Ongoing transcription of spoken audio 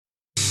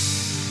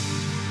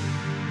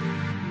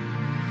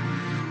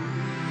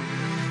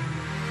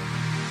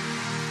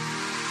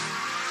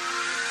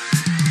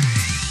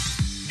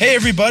Hey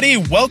everybody,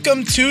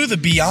 welcome to the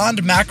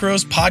Beyond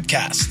Macros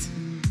podcast,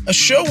 a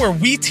show where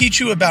we teach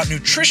you about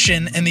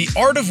nutrition and the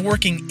art of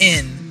working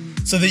in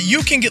so that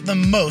you can get the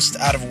most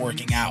out of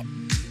working out.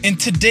 In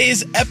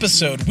today's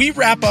episode, we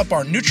wrap up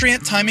our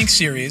nutrient timing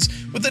series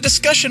with a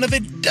discussion of a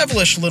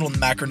devilish little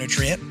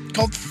macronutrient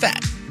called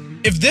fat.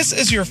 If this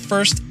is your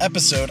first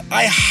episode,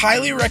 I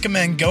highly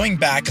recommend going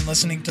back and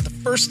listening to the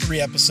first 3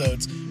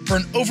 episodes for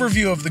an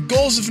overview of the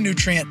goals of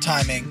nutrient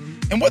timing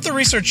and what the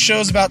research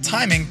shows about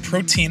timing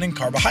protein and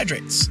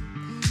carbohydrates.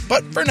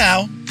 But for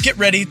now, get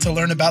ready to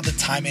learn about the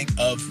timing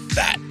of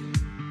fat.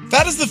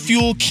 Fat is the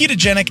fuel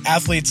ketogenic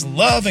athletes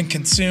love and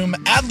consume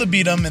ad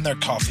libitum in their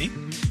coffee,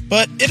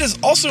 but it is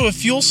also a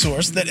fuel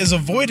source that is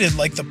avoided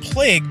like the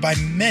plague by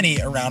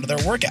many around their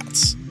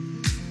workouts.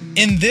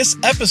 In this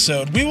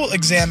episode, we will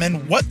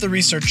examine what the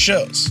research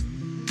shows.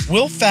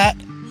 Will fat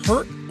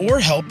hurt or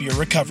help your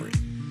recovery?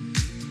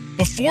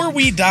 Before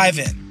we dive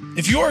in,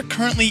 if you are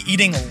currently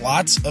eating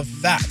lots of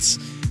fats,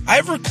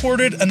 I've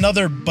recorded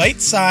another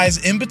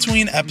bite-sized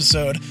in-between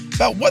episode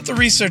about what the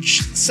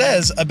research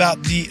says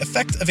about the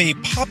effect of a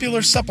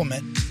popular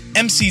supplement,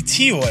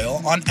 MCT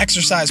oil, on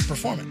exercise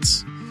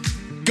performance.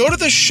 Go to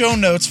the show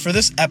notes for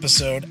this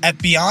episode at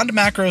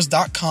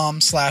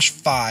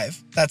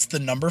beyondmacros.com/5, that's the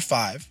number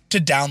 5, to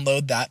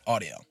download that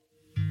audio.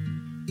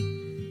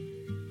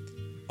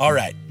 All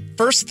right,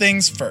 first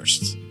things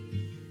first.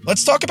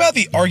 Let's talk about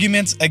the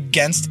arguments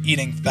against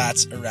eating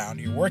fats around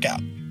your workout.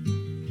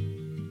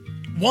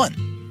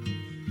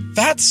 1.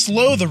 Fats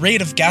slow the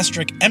rate of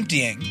gastric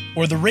emptying,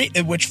 or the rate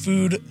at which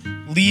food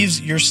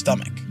leaves your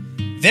stomach.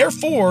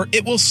 Therefore,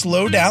 it will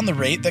slow down the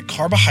rate that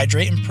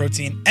carbohydrate and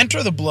protein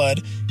enter the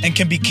blood and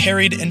can be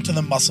carried into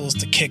the muscles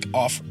to kick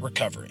off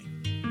recovery.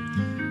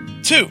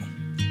 2.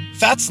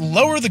 Fats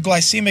lower the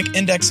glycemic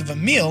index of a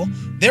meal,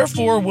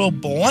 therefore will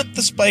blunt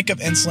the spike of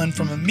insulin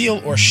from a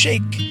meal or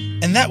shake,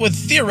 and that would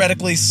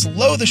theoretically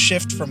slow the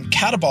shift from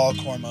catabolic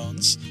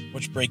hormones,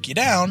 which break you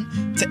down,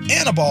 to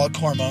anabolic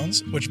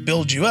hormones, which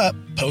build you up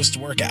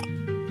post-workout.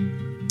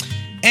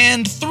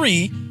 And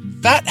 3,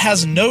 fat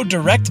has no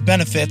direct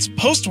benefits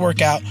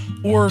post-workout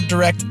or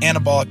direct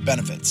anabolic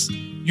benefits.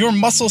 Your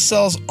muscle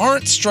cells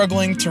aren't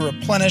struggling to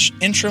replenish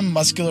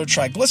intramuscular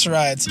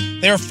triglycerides,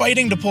 they are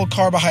fighting to pull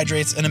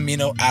carbohydrates and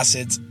amino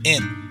acids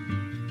in.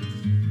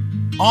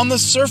 On the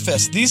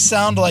surface, these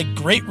sound like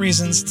great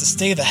reasons to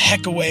stay the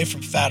heck away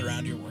from fat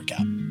around your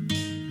workout.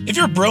 If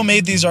your bro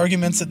made these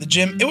arguments at the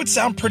gym, it would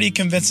sound pretty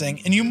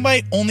convincing, and you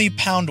might only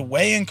pound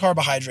away in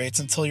carbohydrates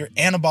until your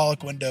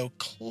anabolic window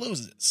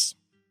closes.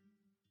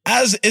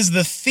 As is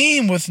the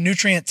theme with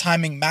nutrient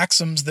timing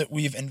maxims that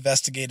we've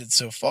investigated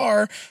so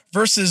far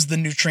versus the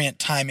nutrient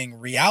timing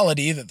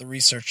reality that the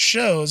research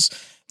shows,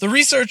 the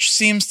research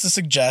seems to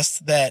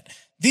suggest that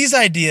these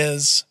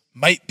ideas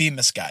might be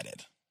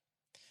misguided.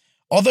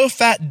 Although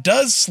fat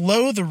does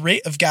slow the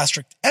rate of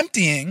gastric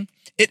emptying,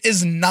 it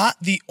is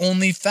not the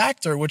only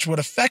factor which would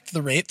affect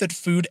the rate that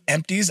food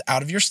empties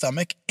out of your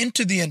stomach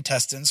into the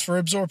intestines for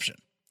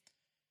absorption.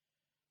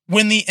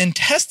 When the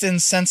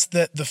intestines sense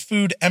that the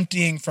food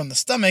emptying from the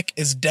stomach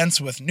is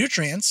dense with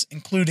nutrients,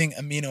 including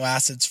amino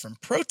acids from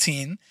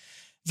protein,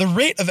 the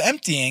rate of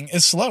emptying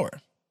is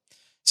slower.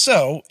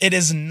 So, it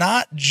is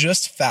not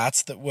just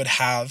fats that would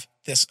have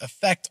this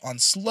effect on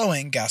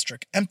slowing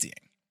gastric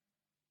emptying.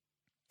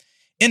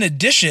 In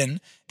addition,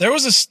 there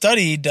was a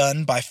study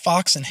done by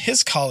Fox and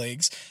his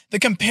colleagues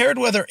that compared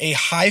whether a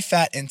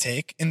high-fat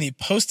intake in the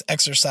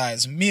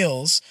post-exercise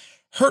meals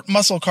hurt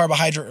muscle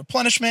carbohydrate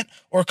replenishment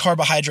or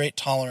carbohydrate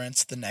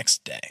tolerance the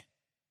next day.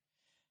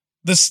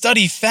 The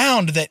study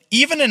found that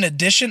even an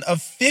addition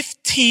of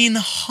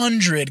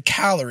 1,500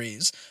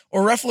 calories,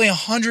 or roughly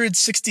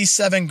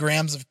 167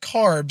 grams of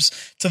carbs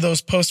to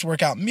those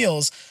post-workout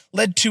meals,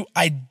 led to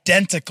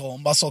identical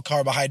muscle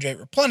carbohydrate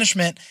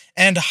replenishment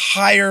and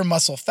higher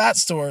muscle fat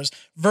stores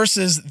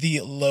versus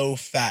the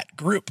low-fat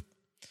group.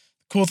 The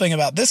cool thing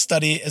about this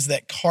study is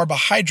that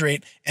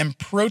carbohydrate and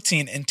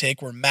protein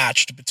intake were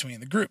matched between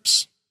the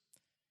groups.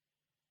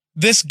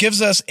 This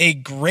gives us a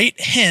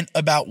great hint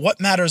about what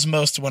matters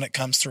most when it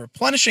comes to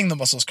replenishing the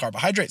muscle's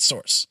carbohydrate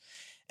source,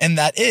 and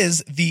that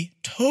is the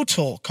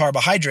total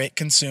carbohydrate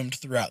consumed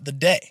throughout the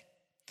day.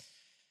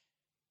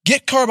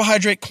 Get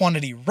carbohydrate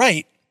quantity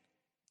right,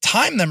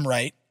 time them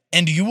right,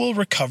 and you will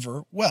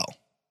recover well.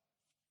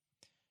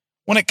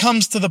 When it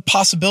comes to the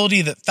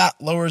possibility that fat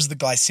lowers the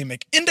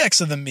glycemic index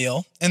of the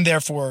meal and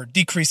therefore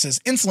decreases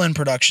insulin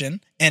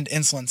production and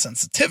insulin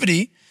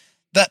sensitivity,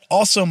 that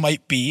also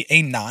might be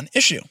a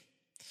non-issue.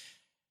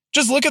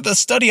 Just look at the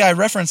study I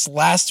referenced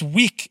last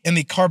week in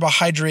the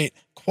carbohydrate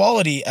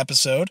quality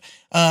episode.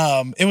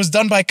 It was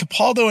done by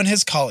Capaldo and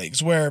his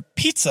colleagues, where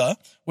pizza,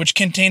 which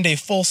contained a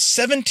full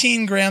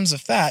 17 grams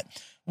of fat,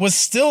 was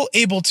still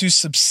able to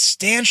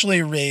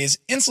substantially raise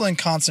insulin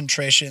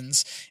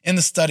concentrations in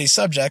the study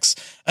subjects,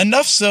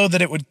 enough so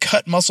that it would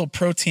cut muscle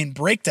protein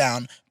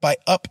breakdown by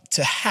up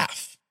to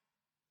half.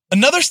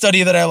 Another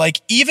study that I like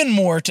even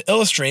more to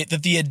illustrate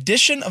that the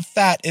addition of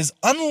fat is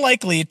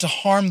unlikely to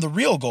harm the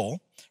real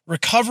goal,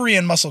 Recovery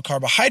and Muscle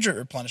Carbohydrate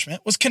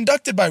Replenishment, was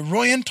conducted by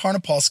Royan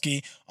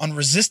Tarnopolsky on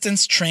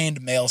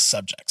resistance-trained male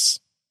subjects.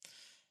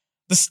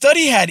 The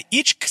study had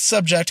each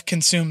subject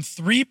consume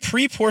 3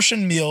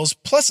 pre-portioned meals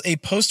plus a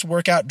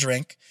post-workout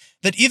drink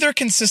that either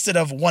consisted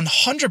of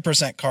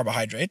 100%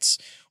 carbohydrates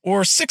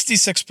or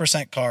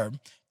 66% carb,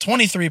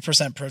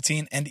 23%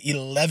 protein, and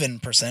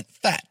 11%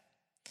 fat.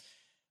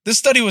 This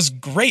study was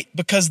great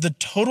because the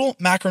total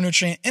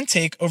macronutrient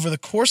intake over the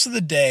course of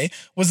the day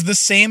was the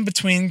same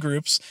between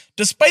groups,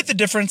 despite the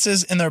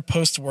differences in their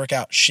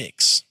post-workout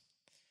shakes.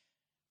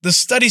 The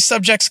study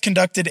subjects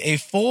conducted a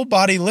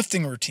full-body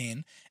lifting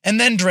routine and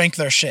then drank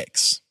their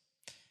shakes.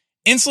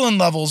 Insulin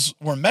levels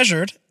were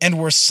measured and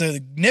were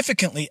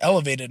significantly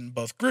elevated in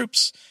both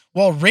groups,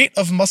 while rate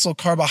of muscle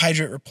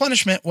carbohydrate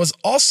replenishment was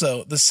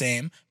also the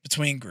same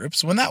between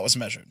groups when that was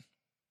measured.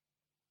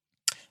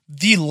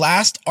 The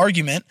last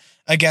argument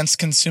against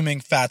consuming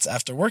fats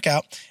after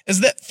workout is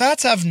that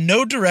fats have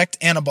no direct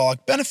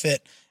anabolic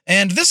benefit,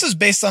 and this is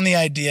based on the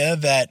idea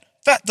that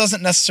fat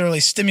doesn't necessarily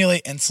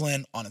stimulate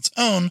insulin on its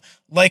own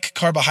like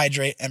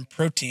carbohydrate and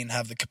protein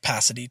have the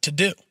capacity to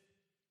do.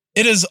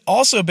 It is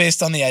also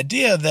based on the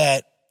idea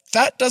that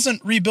fat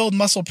doesn't rebuild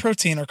muscle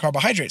protein or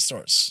carbohydrate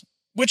stores,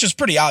 which is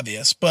pretty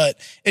obvious, but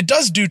it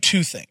does do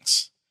 2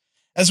 things.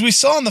 As we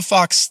saw in the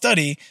Fox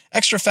study,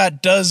 extra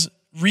fat does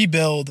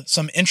rebuild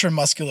some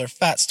intramuscular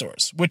fat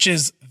stores, which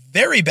is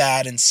very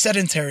bad in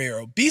sedentary or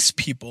obese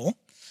people,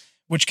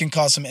 which can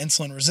cause some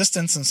insulin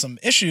resistance and some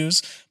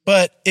issues,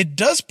 but it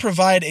does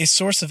provide a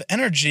source of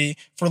energy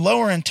for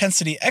lower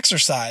intensity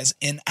exercise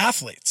in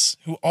athletes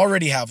who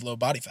already have low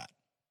body fat.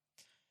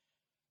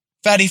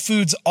 Fatty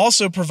foods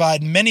also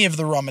provide many of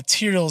the raw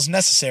materials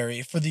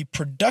necessary for the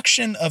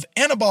production of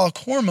anabolic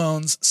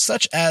hormones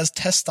such as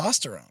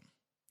testosterone.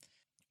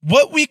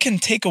 What we can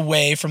take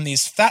away from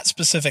these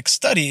fat-specific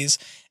studies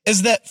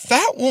is that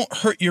fat won't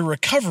hurt your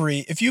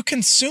recovery if you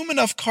consume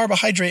enough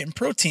carbohydrate and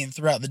protein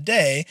throughout the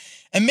day,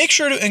 and make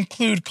sure to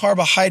include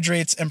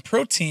carbohydrates and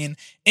protein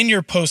in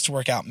your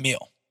post-workout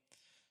meal.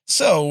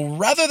 So,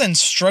 rather than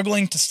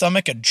struggling to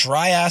stomach a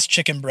dry-ass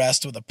chicken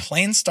breast with a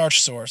plain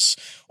starch source,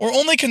 or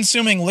only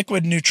consuming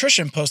liquid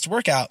nutrition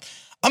post-workout,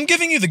 I'm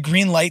giving you the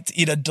green light to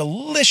eat a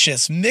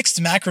delicious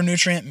mixed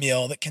macronutrient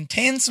meal that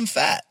contains some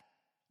fat.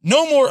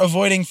 No more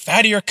avoiding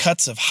fattier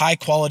cuts of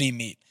high-quality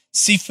meat,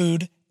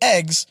 seafood,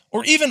 eggs,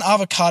 or even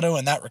avocado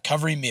in that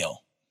recovery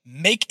meal.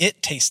 Make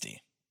it tasty.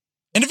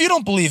 And if you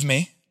don't believe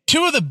me,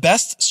 2 of the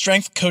best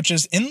strength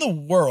coaches in the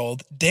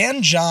world,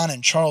 Dan John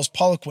and Charles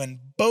Poliquin,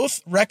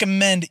 both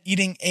recommend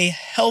eating a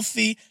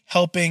healthy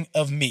helping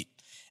of meat,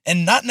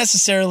 and not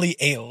necessarily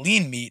a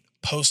lean meat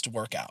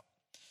post-workout.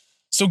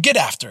 So get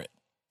after it,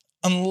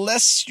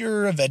 unless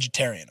you're a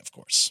vegetarian, of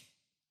course.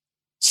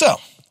 So,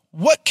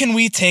 what can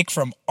we take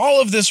from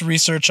all of this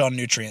research on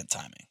nutrient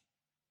timing?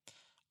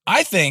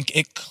 I think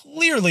it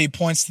clearly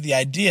points to the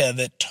idea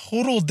that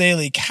total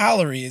daily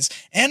calories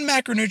and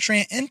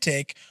macronutrient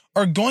intake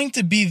are going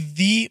to be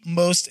the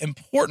most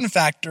important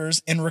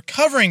factors in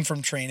recovering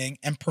from training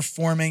and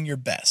performing your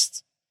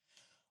best.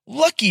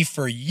 Lucky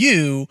for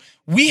you,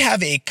 we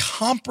have a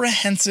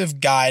comprehensive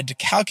guide to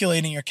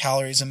calculating your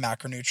calories and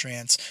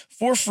macronutrients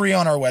for free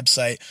on our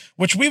website,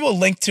 which we will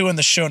link to in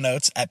the show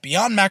notes at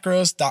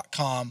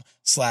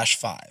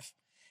beyondmacros.com/5.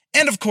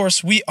 And of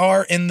course, we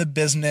are in the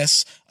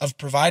business of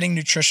providing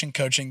nutrition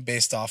coaching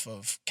based off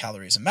of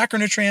calories and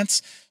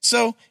macronutrients.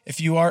 So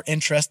if you are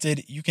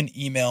interested, you can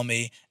email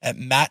me at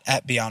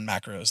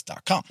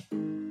matt@beyondmacros.com.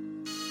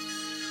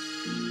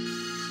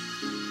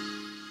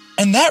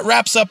 And that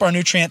wraps up our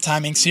nutrient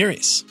timing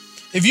series.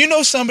 If you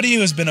know somebody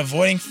who has been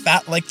avoiding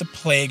fat like the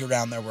plague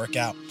around their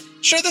workout,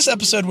 share this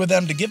episode with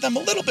them to give them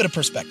a little bit of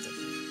perspective.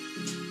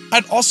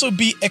 I'd also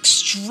be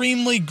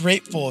extremely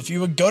grateful if you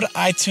would go to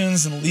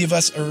iTunes and leave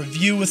us a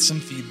review with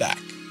some feedback.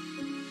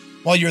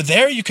 While you're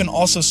there, you can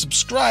also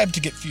subscribe to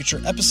get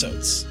future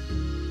episodes.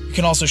 You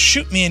can also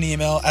shoot me an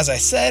email, as I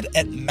said,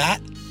 at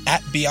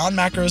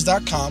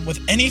matt@beyondmacros.com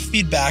with any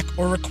feedback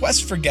or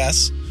requests for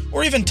guests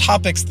or even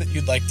topics that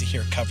you'd like to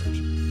hear covered.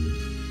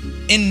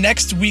 In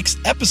next week's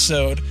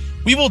episode,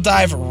 we will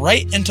dive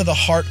right into the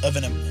heart of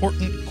an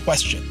important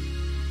question.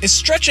 Is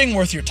stretching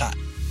worth your time?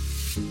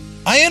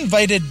 I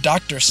invited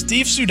Dr.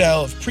 Steve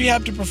Sudell of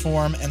Prehab to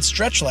Perform and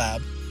Stretch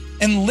Lab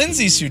and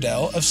Lindsay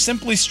Sudell of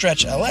Simply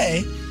Stretch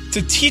LA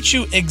to teach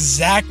you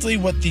exactly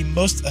what the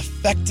most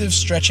effective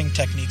stretching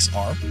techniques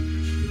are,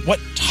 what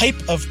type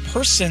of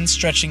person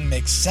stretching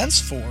makes sense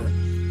for,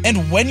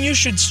 and when you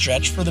should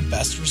stretch for the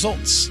best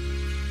results.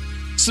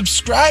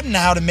 Subscribe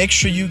now to make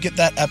sure you get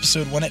that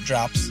episode when it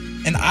drops,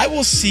 and I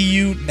will see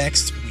you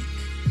next week.